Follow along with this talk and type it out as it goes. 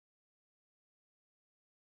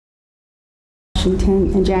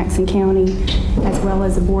Washington and Jackson County, as well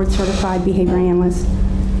as a board-certified behavior analyst.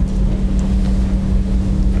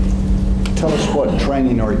 Tell us what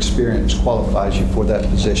training or experience qualifies you for that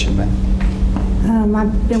position, ma'am.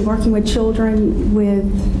 I've been working with children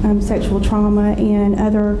with sexual trauma and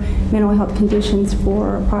other mental health conditions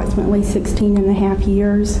for approximately 16 and a half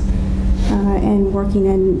years, and working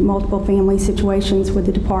in multiple family situations with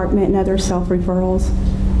the department and other self-referrals.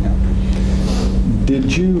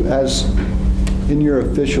 Did you, as in your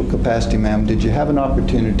official capacity, ma'am, did you have an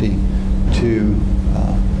opportunity to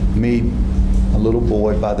meet a little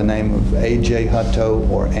boy by the name of A.J. Hutto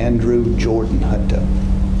or Andrew Jordan Hutto?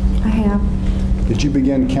 I have. Did you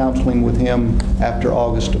begin counseling with him after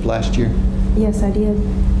August of last year? Yes, I did.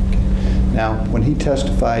 Now, when he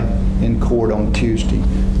testified in court on Tuesday,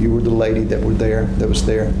 you were the lady that was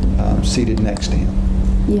there, seated next to him.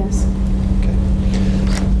 Yes. Okay.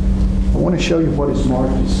 I want to show you what is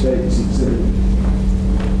marked as State's Exhibit.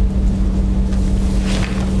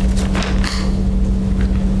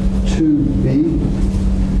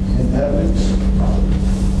 In evidence.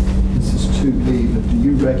 This is 2B, but do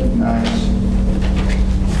you recognize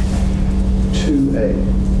 2A?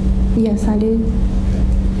 Yes, I do.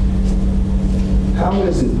 How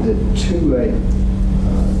is it that 2A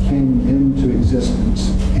came into existence,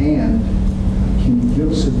 and can you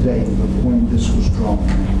give us a date of when this was drawn?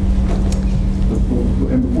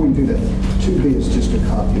 And before you do that, 2B is just a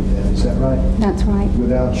copy of that, is that right? That's right.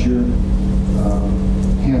 Without your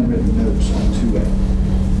handwritten notes on 2A?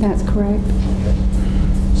 That's correct. Okay.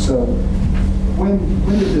 So, when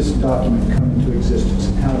did this document come into existence,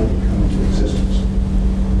 and how did it come into existence?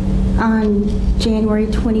 On January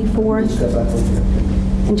 24th. Step back over here.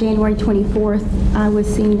 On January 24th, I was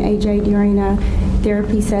seeing AJ during a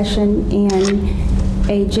therapy session, and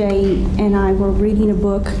AJ and I were reading a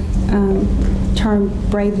book termed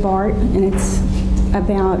Brave Bart, and it's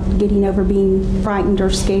about getting over being frightened or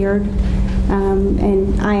scared.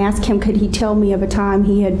 And I asked him, could he tell me of a time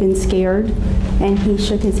he had been scared, and he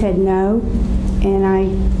shook his head no, and I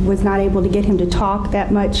was not able to get him to talk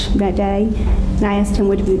that much that day. And I asked him,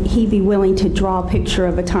 would he be willing to draw a picture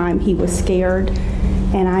of a time he was scared,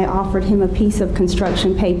 and I offered him a piece of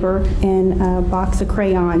construction paper and a box of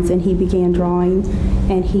crayons, and he began drawing,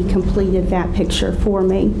 and he completed that picture for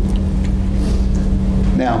me.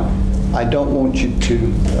 Now, I don't want you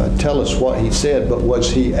to tell us what he said, but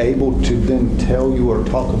was he able to then tell you or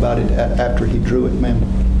talk about it after he drew it, ma'am?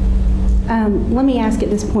 Let me ask at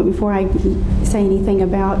this point, before I say anything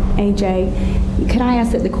about AJ, could I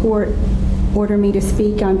ask that the court order me to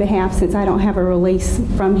speak on behalf, since I don't have a release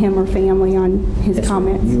from him or family on his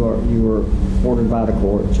comments? You are ordered by the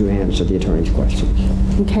court to answer the attorney's questions.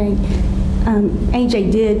 Okay.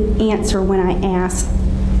 AJ did answer when I asked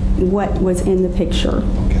what was in the picture.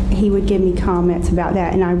 Okay. He would give me comments about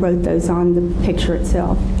that, and I wrote those on the picture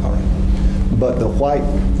itself. All right. But the white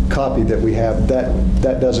copy that we have,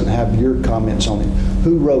 that doesn't have your comments on it.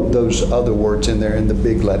 Who wrote those other words in there in the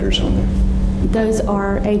big letters on there? Those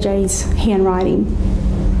are AJ's handwriting.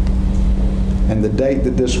 And the date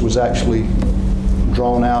that this was actually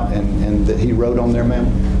drawn out and that he wrote on there, ma'am?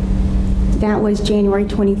 That was January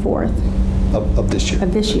 24th. Of this year?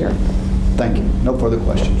 Of this year. Thank you. No further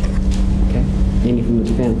questions. Okay. Any from the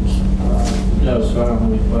defense? No, sir. I don't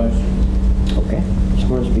have any questions. Okay. Ms.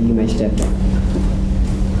 Hornsby, you may step down.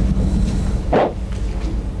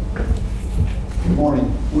 Good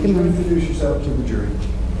morning. Would you introduce yourself to the jury?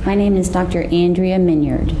 My name is Dr. Andrea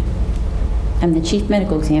Minyard. I'm the Chief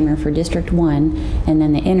Medical Examiner for District 1 and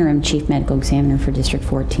then the Interim Chief Medical Examiner for District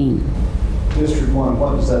 14. District 1,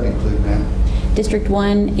 what does that include, ma'am? District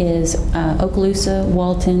 1 is Okaloosa,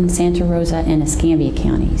 Walton, Santa Rosa, and Escambia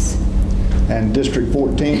counties. And District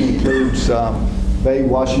 14 includes Bay,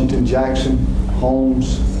 Washington, Jackson,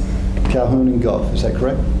 Holmes, Calhoun, and Gulf. Is that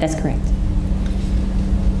correct? That's correct.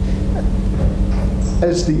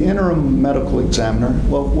 As the interim medical examiner,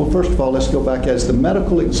 well, first of all, let's go back. As the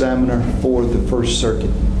medical examiner for the First Circuit,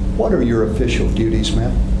 what are your official duties,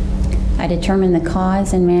 ma'am? I determine the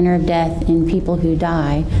cause and manner of death in people who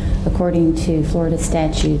die according to Florida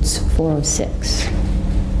Statutes 406.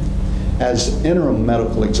 As interim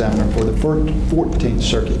medical examiner for the 14th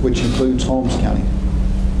Circuit, which includes Holmes County,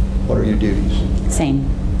 what are your duties? Same.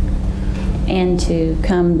 And to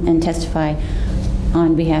come and testify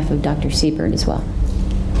on behalf of Dr. Siebert as well.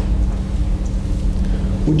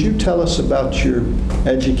 Would you tell us about your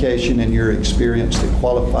education and your experience that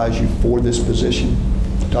qualifies you for this position,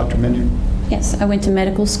 Dr. Minyard? Yes, I went to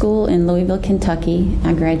medical school in Louisville, Kentucky.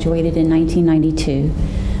 I graduated in 1992.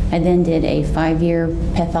 I then did a 5-year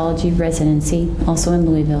pathology residency, also in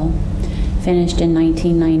Louisville. Finished in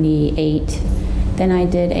 1998 Then I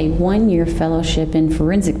did a 1-year fellowship in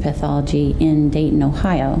forensic pathology in Dayton,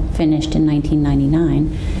 Ohio, finished in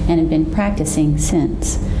 1999, and have been practicing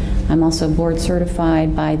since. I'm also board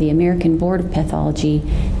certified by the American Board of Pathology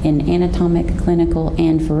in anatomic, clinical,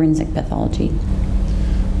 and forensic pathology.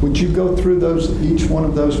 Would you go through each one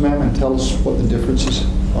of those, ma'am, and tell us what the differences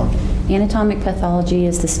are? Anatomic pathology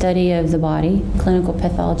is the study of the body. Clinical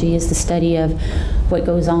pathology is the study of what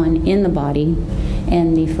goes on in the body.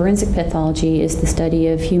 And the forensic pathology is the study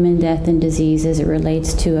of human death and disease as it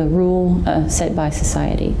relates to a rule set by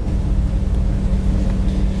society.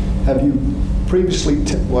 Have you previously,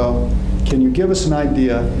 can you give us an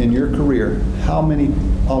idea in your career how many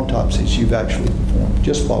autopsies you've actually performed?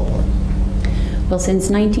 Just ballpark. Well, since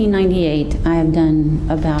 1998, I have done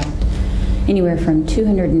about anywhere from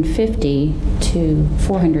 250 to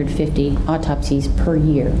 450 autopsies per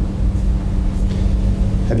year.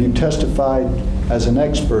 Have you testified as an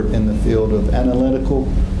expert in the field of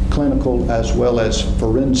analytical, clinical, as well as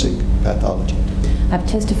forensic pathology? I've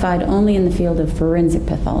testified only in the field of forensic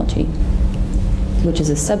pathology, which is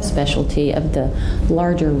a subspecialty of the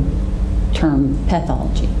larger term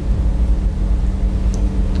pathology.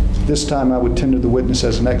 This time I would tender the witness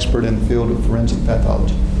as an expert in the field of forensic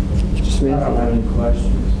pathology. Mr. Smith? I don't have any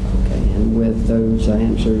questions. Okay, and with those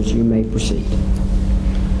answers, you may proceed.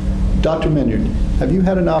 Dr. Minyard, have you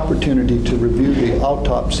had an opportunity to review the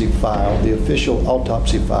autopsy file, the official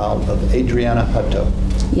autopsy file of Adrianna Hutto?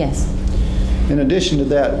 Yes. In addition to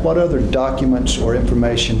that, what other documents or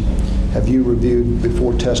information have you reviewed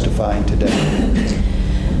before testifying today?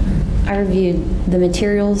 I reviewed the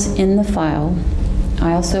materials in the file.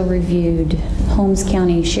 I also reviewed Holmes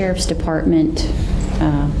County Sheriff's Department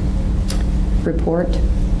report.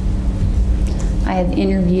 I have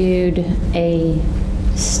interviewed a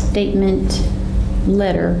statement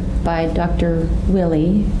letter by Dr.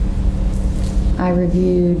 Willie. I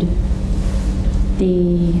reviewed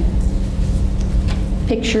the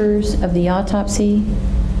pictures of the autopsy,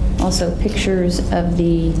 also pictures of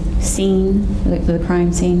the scene, the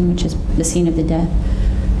crime scene, which is the scene of the death.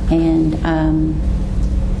 And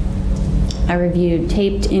I reviewed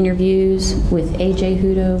taped interviews with A.J.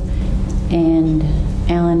 Hutto and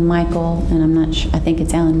Alan Michael, and I'm not sure, I think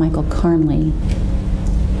it's Alan Michael Carnley.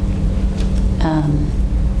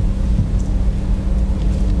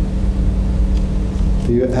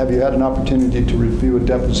 Have you had an opportunity to review a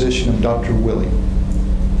deposition of Dr. Willie?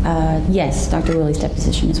 Yes, Dr. Willie's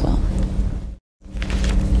deposition as well.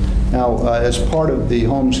 Now, as part of the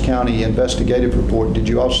Holmes County investigative report, did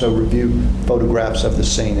you also review photographs of the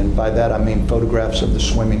scene? And by that I mean photographs of the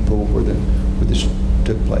swimming pool where this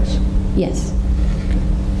took place. Yes.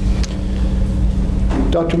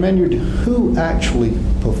 Dr. Minyard, who actually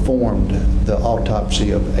performed the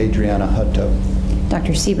autopsy of Adrianna Hutto?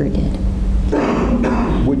 Dr. Siebert did.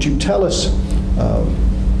 Would you tell us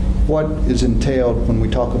what is entailed when we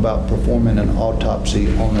talk about performing an autopsy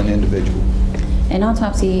on an individual? An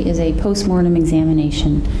autopsy is a post-mortem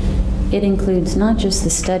examination. It includes not just the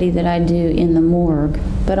study that I do in the morgue,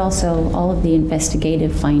 but also all of the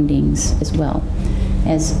investigative findings as well,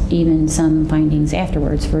 as even some findings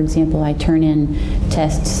afterwards. For example, I turn in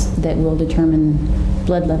tests that will determine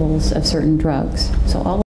blood levels of certain drugs. So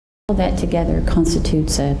all of that together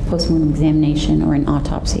constitutes a post-mortem examination or an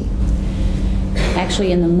autopsy.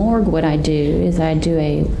 Actually, in the morgue, what I do is I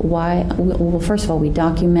do well, first of all, we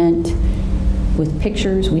document with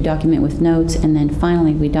pictures, we document with notes, and then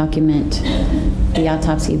finally we document the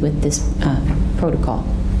autopsy with this protocol.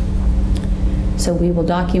 So we will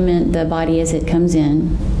document the body as it comes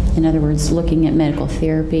in other words, looking at medical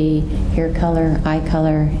therapy, hair color, eye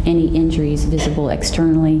color, any injuries visible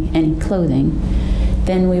externally, any clothing.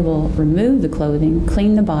 Then we will remove the clothing,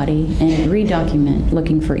 clean the body, and redocument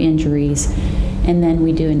looking for injuries. And then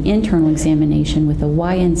we do an internal examination with a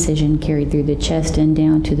Y incision carried through the chest and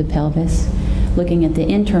down to the pelvis, looking at the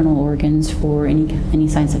internal organs for any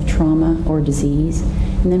signs of trauma or disease.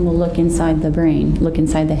 And then we'll look inside the brain, look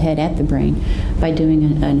inside the head at the brain by doing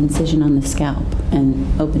an incision on the scalp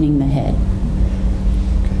and opening the head.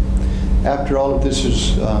 After all of this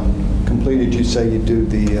is completed, you say you do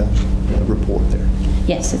the report there?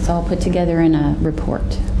 Yes, it's all put together in a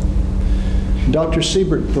report. Dr.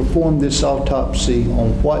 Siebert performed this autopsy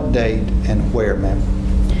on what date and where, ma'am?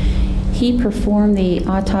 He performed the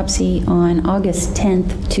autopsy on August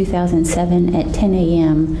 10th, 2007 at 10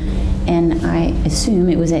 a.m., and I assume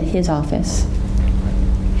it was at his office.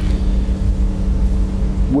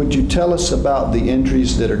 Would you tell us about the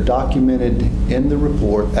injuries that are documented in the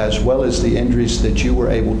report, as well as the injuries that you were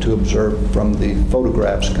able to observe from the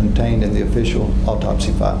photographs contained in the official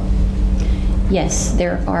autopsy file? Yes,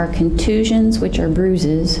 there are contusions, which are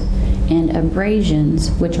bruises, and abrasions,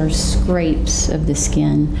 which are scrapes of the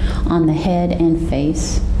skin on the head and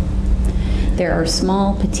face. There are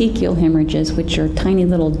small petechial hemorrhages, which are tiny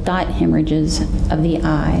little dot hemorrhages of the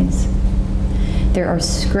eyes. There are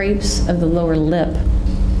scrapes of the lower lip.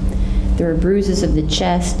 There are bruises of the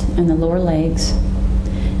chest and the lower legs.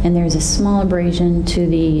 And there's a small abrasion to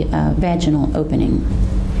the vaginal opening.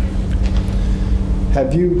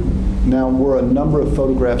 Were a number of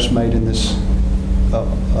photographs made in this,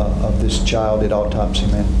 of this child at autopsy,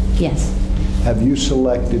 ma'am? Yes. Have you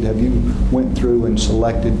went through and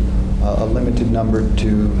selected a limited number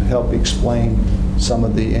to help explain some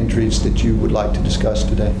of the entries that you would like to discuss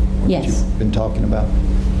today? Yes. That you've been talking about?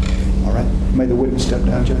 All right. May the witness step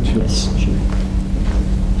down, Judge? Yes, sure.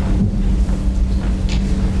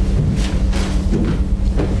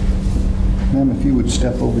 Ma'am, if you would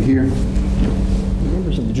step over here.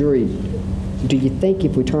 Members of the jury, do you think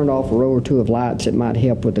if we turned off a row or two of lights, it might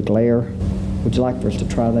help with the glare? Would you like for us to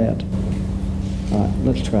try that? All right,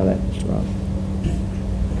 let's try that, Mr. Rob.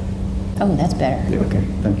 Oh, that's better. Yeah, okay,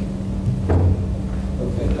 thank you.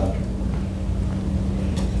 Okay, Doctor.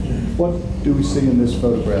 What do we see in this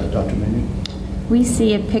photograph, Dr. Manning? We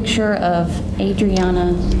see a picture of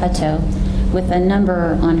Adrianna Hutto with a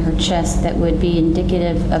number on her chest that would be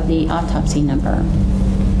indicative of the autopsy number.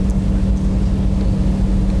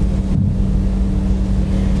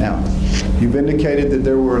 Now, you've indicated that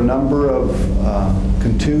there were a number of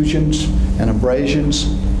contusions and abrasions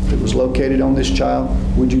that was located on this child.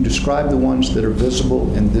 Would you describe the ones that are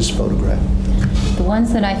visible in this photograph? The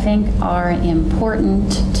ones that I think are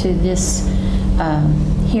important to this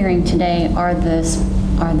hearing today are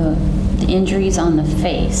the injuries on the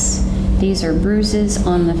face. These are bruises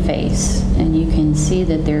on the face, and you can see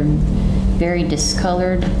that they're very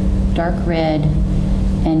discolored, dark red,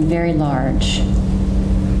 and very large.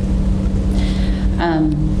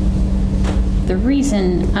 The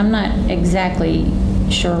reason, I'm not exactly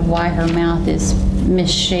sure why her mouth is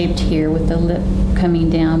misshaped here with the lip coming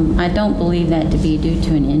down. I don't believe that to be due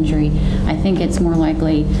to an injury. I think it's more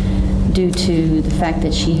likely due to the fact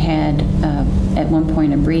that she had at one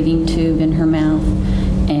point a breathing tube in her mouth,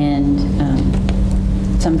 and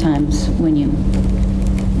sometimes when you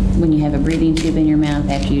have a breathing tube in your mouth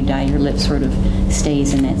after you die, your lip sort of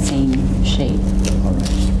stays in that same shape. All right.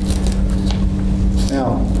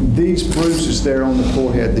 Now, these bruises there on the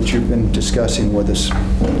forehead that you've been discussing with us,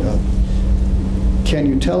 can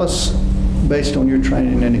you tell us, based on your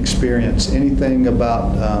training and experience, anything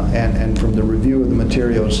about, and from the review of the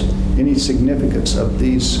materials, any significance of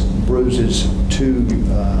these bruises to,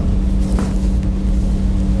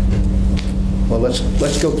 well,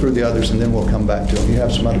 let's go through the others and then we'll come back to them. You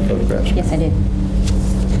have some other photographs? Yes, I do.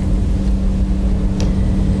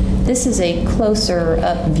 This is a closer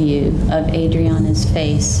up view of Adrianna's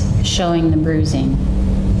face showing the bruising.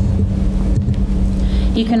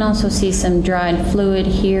 You can also see some dried fluid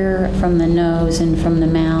here from the nose and from the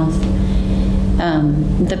mouth.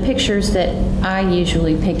 The pictures that I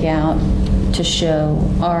usually pick out to show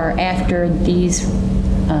are after these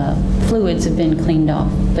fluids have been cleaned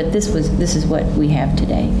off, but this is what we have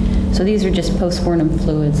today. So these are just postmortem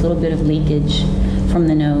fluids, a little bit of leakage from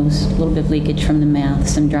the nose, a little bit of leakage from the mouth,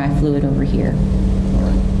 some dry fluid over here.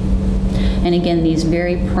 And again, these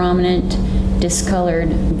very prominent, discolored,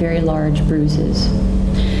 very large bruises.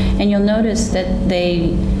 And you'll notice that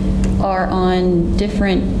they are on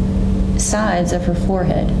different sides of her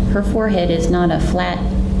forehead. Her forehead is not a flat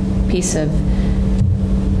piece of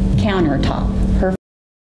countertop. Her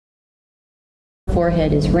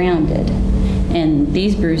forehead is rounded, and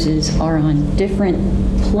these bruises are on different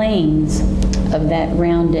planes of that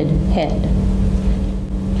rounded head.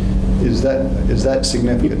 Is that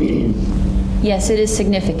significant? Yes, it is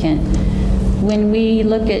significant. When we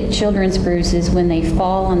look at children's bruises, when they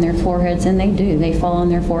fall on their foreheads, and they do, they fall on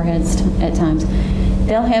their foreheads at times,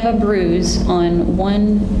 they'll have a bruise on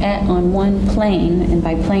one plane, and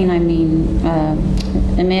by plane I mean,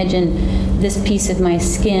 imagine this piece of my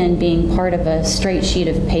skin being part of a straight sheet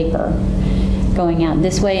of paper, going out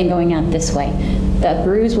this way and going out this way. The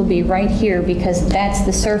bruise will be right here because that's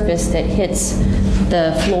the surface that hits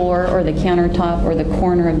the floor or the countertop or the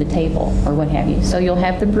corner of the table or what have you. So you'll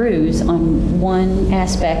have the bruise on one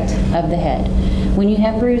aspect of the head. When you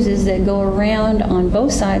have bruises that go around on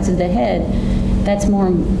both sides of the head, that's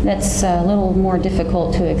a little more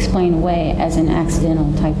difficult to explain away as an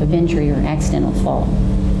accidental type of injury or accidental fall.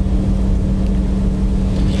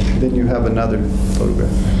 Then you have another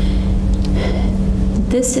photograph.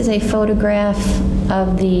 This is a photograph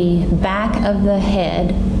of the back of the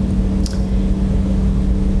head,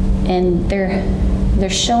 and they're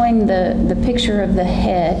showing the picture of the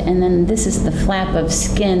head, and then this is the flap of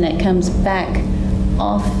skin that comes back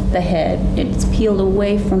off the head. It's peeled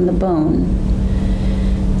away from the bone.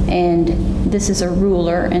 And this is a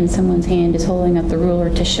ruler, and someone's hand is holding up the ruler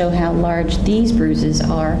to show how large these bruises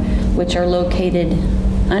are, which are located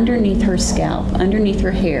underneath her scalp, underneath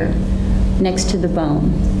her hair, next to the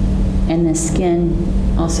bone. And the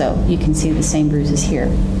skin also, you can see the same bruises here.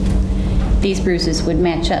 These bruises would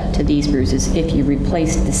match up to these bruises if you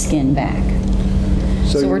replaced the skin back.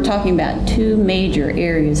 So we're talking about 2 major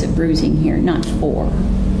areas of bruising here, not 4.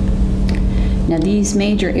 Now these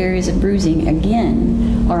major areas of bruising,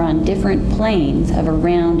 again, are on different planes of a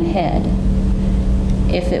round head.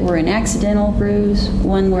 If it were an accidental bruise,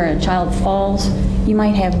 one where a child falls, you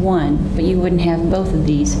might have one, but you wouldn't have both of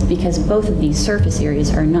these, because both of these surface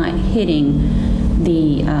areas are not hitting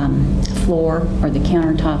the floor or the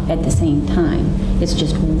countertop at the same time. It's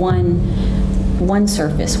just one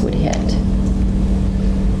surface would hit.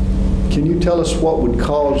 Can you tell us what would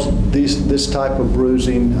cause this type of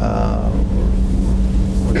bruising, or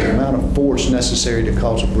the amount of force necessary to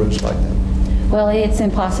cause a bruise like that? Well, it's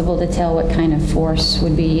impossible to tell what kind of force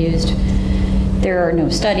would be used. There are no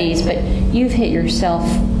studies, but you've hit yourself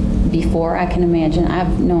before, I can imagine. I've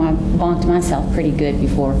bonked myself pretty good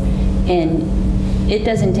before. And it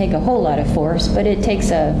doesn't take a whole lot of force, but it takes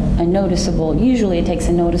usually it takes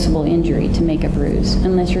a noticeable injury to make a bruise,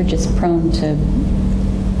 unless you're just prone to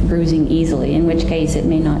bruising easily, in which case it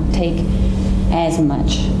may not take as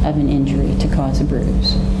much of an injury to cause a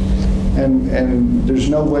bruise. And there's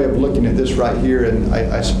no way of looking at this right here, and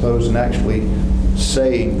I suppose, and actually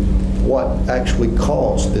saying what actually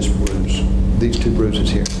caused this bruise, these 2 bruises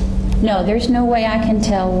here. No, there's no way I can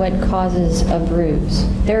tell what causes a bruise.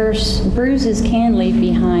 Bruises can leave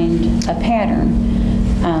behind a pattern,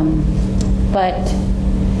 but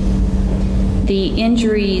the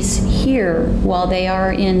injuries here, while they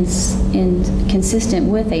are consistent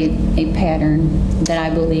with a pattern that I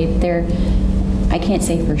believe, I can't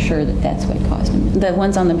say for sure that that's what caused them. The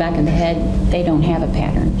ones on the back of the head, they don't have a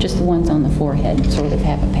pattern. Just the ones on the forehead sort of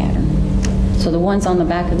have a pattern. So the ones on the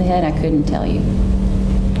back of the head, I couldn't tell you.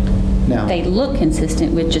 Now, they look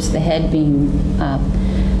consistent with just the head being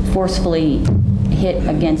forcefully hit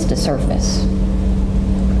against a surface.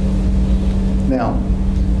 Now,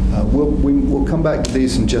 we'll come back to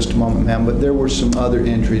these in just a moment, ma'am, but there were some other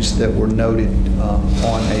injuries that were noted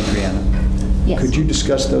on Adrianna. Yes. Could you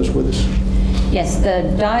discuss those with us? Yes,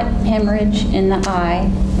 the dot hemorrhage in the eye.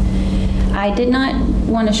 I did not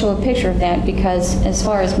want to show a picture of that because as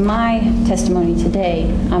far as my testimony today,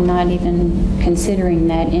 I'm not even considering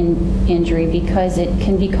that injury because it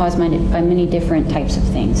can be caused by many different types of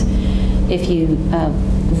things. If you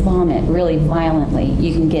vomit really violently,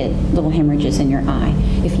 you can get little hemorrhages in your eye.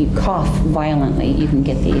 If you cough violently, you can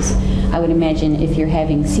get these. I would imagine if you're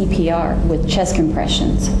having CPR with chest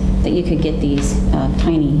compressions, that you could get these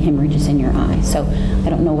tiny hemorrhages in your eye. So I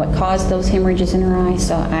don't know what caused those hemorrhages in her eye,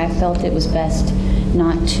 so I felt it was best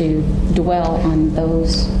not to dwell on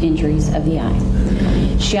those injuries of the eye.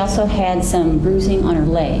 She also had some bruising on her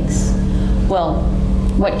legs. Well,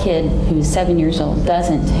 what kid who's 7 years old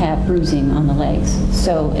doesn't have bruising on the legs?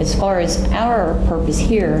 So as far as our purpose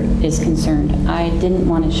here is concerned, I didn't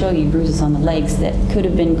want to show you bruises on the legs that could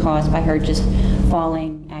have been caused by her just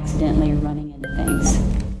falling accidentally or running into things.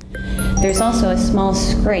 There's also a small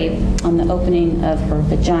scrape on the opening of her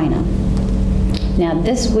vagina. Now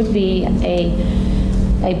this would be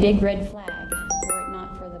a big red flag were it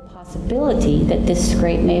not for the possibility that this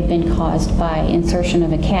scrape may have been caused by insertion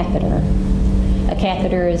of a catheter. A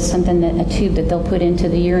catheter is something a tube that they'll put into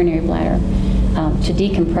the urinary bladder to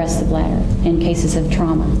decompress the bladder in cases of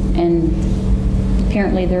trauma. And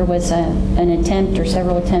apparently there was an attempt or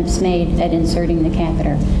several attempts made at inserting the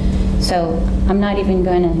catheter. So I'm not even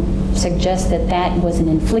going to suggest that that was an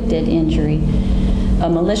inflicted injury, a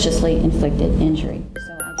maliciously inflicted injury.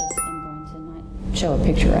 So I just am going to not show a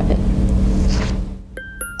picture of it.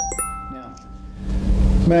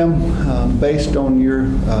 Now, ma'am, based on your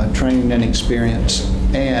training and experience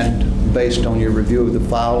and based on your review of the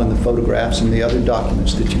file and the photographs and the other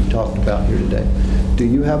documents that you've talked about here today, do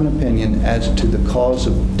you have an opinion as to the cause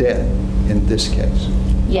of death in this case?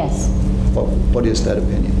 Yes. What is that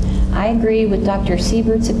opinion? I agree with Dr.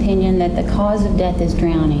 Siebert's opinion that the cause of death is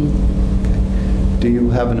drowning. Okay. Do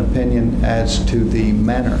you have an opinion as to the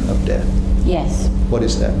manner of death? Yes. What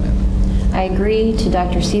is that, ma'am? I agree to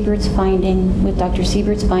Dr. Siebert's finding, with Dr.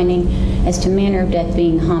 Siebert's finding as to manner of death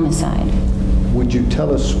being homicide. Would you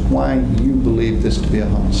tell us why you believe this to be a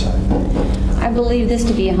homicide? I believe this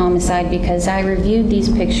to be a homicide because I reviewed these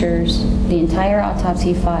pictures, the entire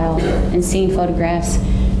autopsy file, and scene photographs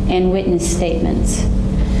and witness statements.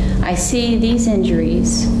 I see these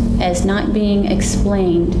injuries as not being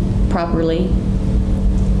explained properly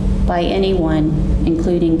by anyone,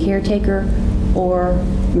 including caretaker or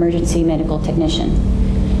emergency medical technician.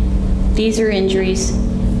 These are injuries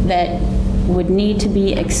that would need to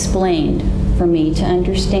be explained for me to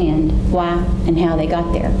understand why and how they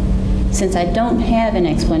got there. Since I don't have an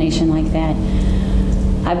explanation like that,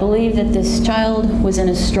 I believe that this child was in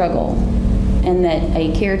a struggle and that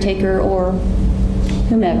a caretaker or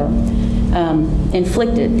whomever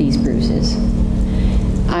inflicted these bruises.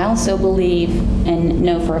 I also believe and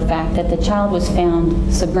know for a fact that the child was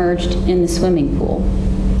found submerged in the swimming pool.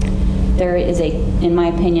 There is, in my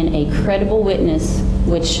opinion, a credible witness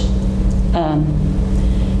which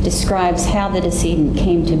describes how the decedent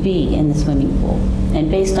came to be in the swimming pool. And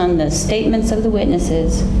based on the statements of the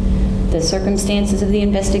witnesses, the circumstances of the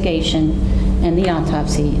investigation, and the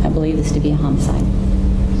autopsy, I believe this to be a homicide.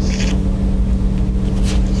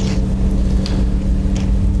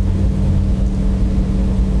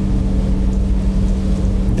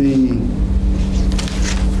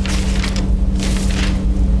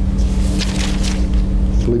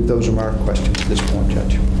 I believe those are my questions at this point,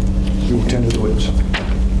 Judge. We will tend to the witness.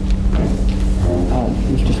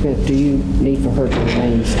 Mr. Smith, do you need for her to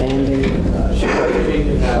remain standing? She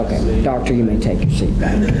can have a Okay, seat. doctor, you may take your seat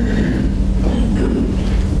back.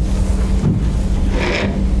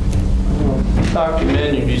 Dr.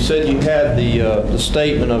 Minion, you said you had the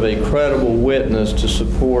statement of a credible witness to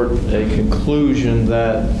support a conclusion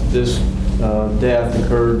that this death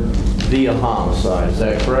occurred via homicide. Is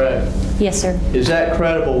that correct? Yes, sir. Is that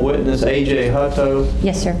credible witness A.J. Hutto?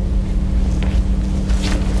 Yes, sir.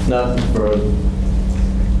 Nothing further.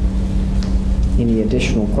 Any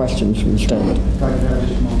additional questions from the statement? If I could have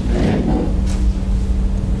just a moment.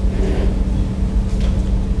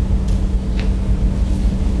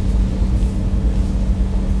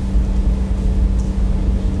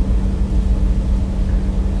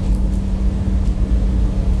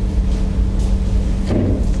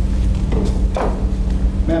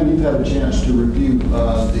 Ma'am, you've had a chance to review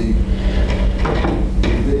the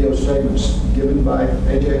video statements given by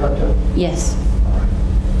A.J. Hutto. Yes.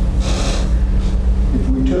 If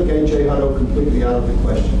we took A.J. Hutto completely out of the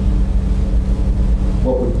question,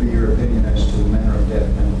 what would be your opinion as to the manner of death,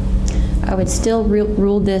 ma'am? I would still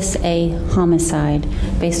rule this a homicide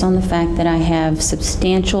based on the fact that I have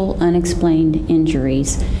substantial unexplained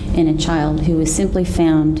injuries in a child who was simply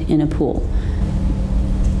found in a pool.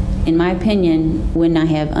 In my opinion, when I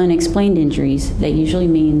have unexplained injuries, that usually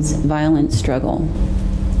means violent struggle.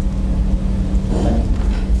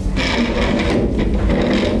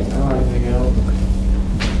 Anything else?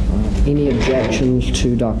 Any objections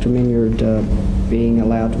to Dr. Minyard being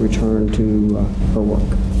allowed to return to her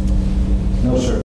work?